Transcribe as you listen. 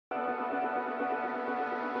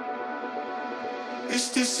Is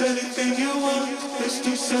this anything you want? Is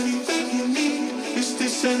this anything you need? Is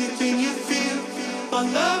this anything you feel? My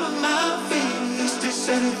love and my fear. Is this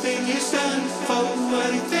anything you stand for?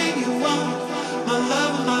 Anything you want? My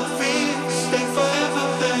love and my fear. Stay forever,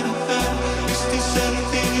 then and then. Is this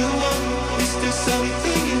anything you want? Is this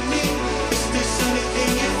anything you need? Is this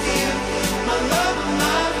anything you feel? My love and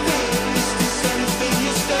my fear. Is this anything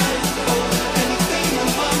you stand for? Anything you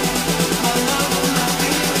want? My love and my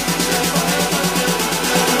fear. Stay forever, then and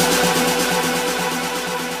then.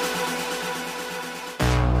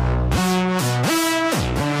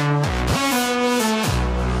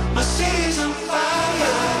 My city's on fire.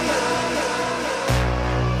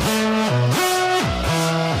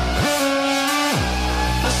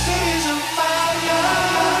 My city's on fire. My city's on fire.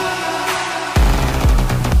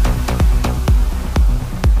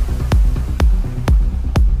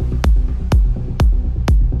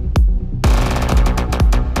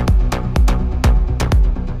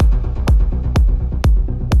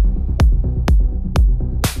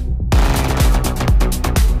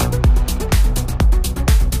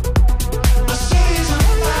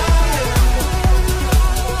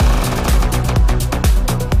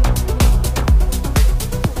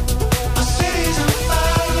 My city's on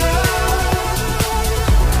fire.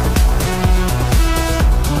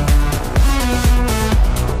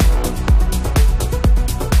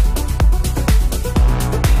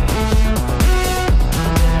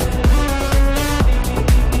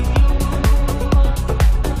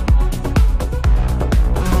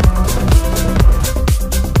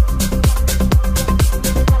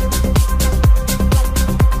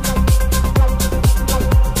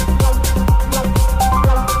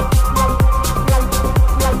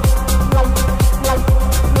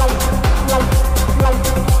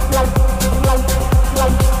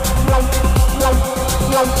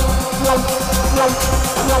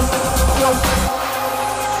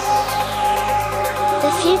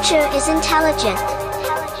 The future is intelligent.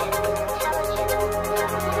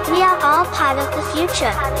 We are all part of the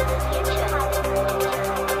future.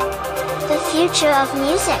 The future of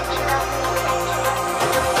music.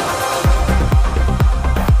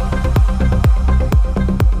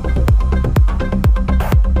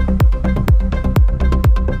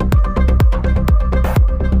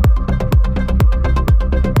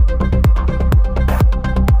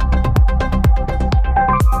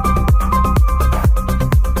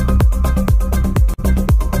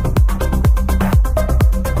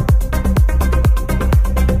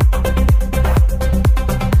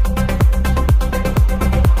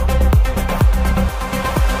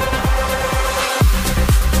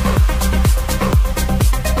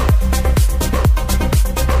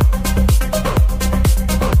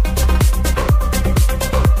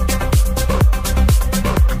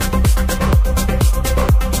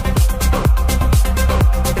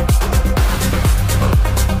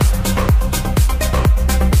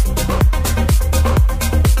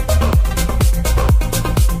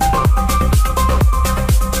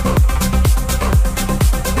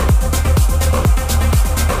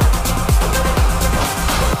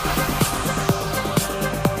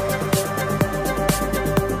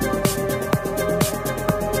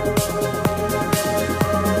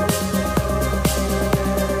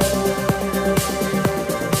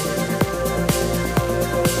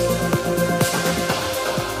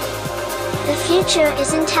 The future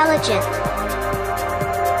is intelligent.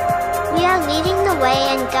 We are leading the way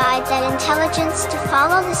and guide that intelligence to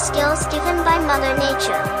follow the skills given by Mother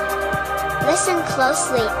Nature. Listen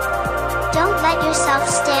closely. Don't let yourself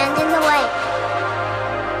stand in the way.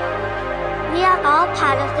 We are all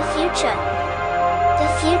part of the future. The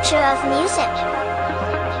future of music.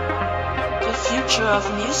 The future of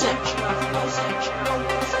music.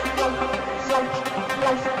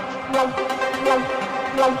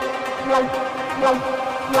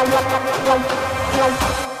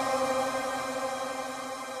 Like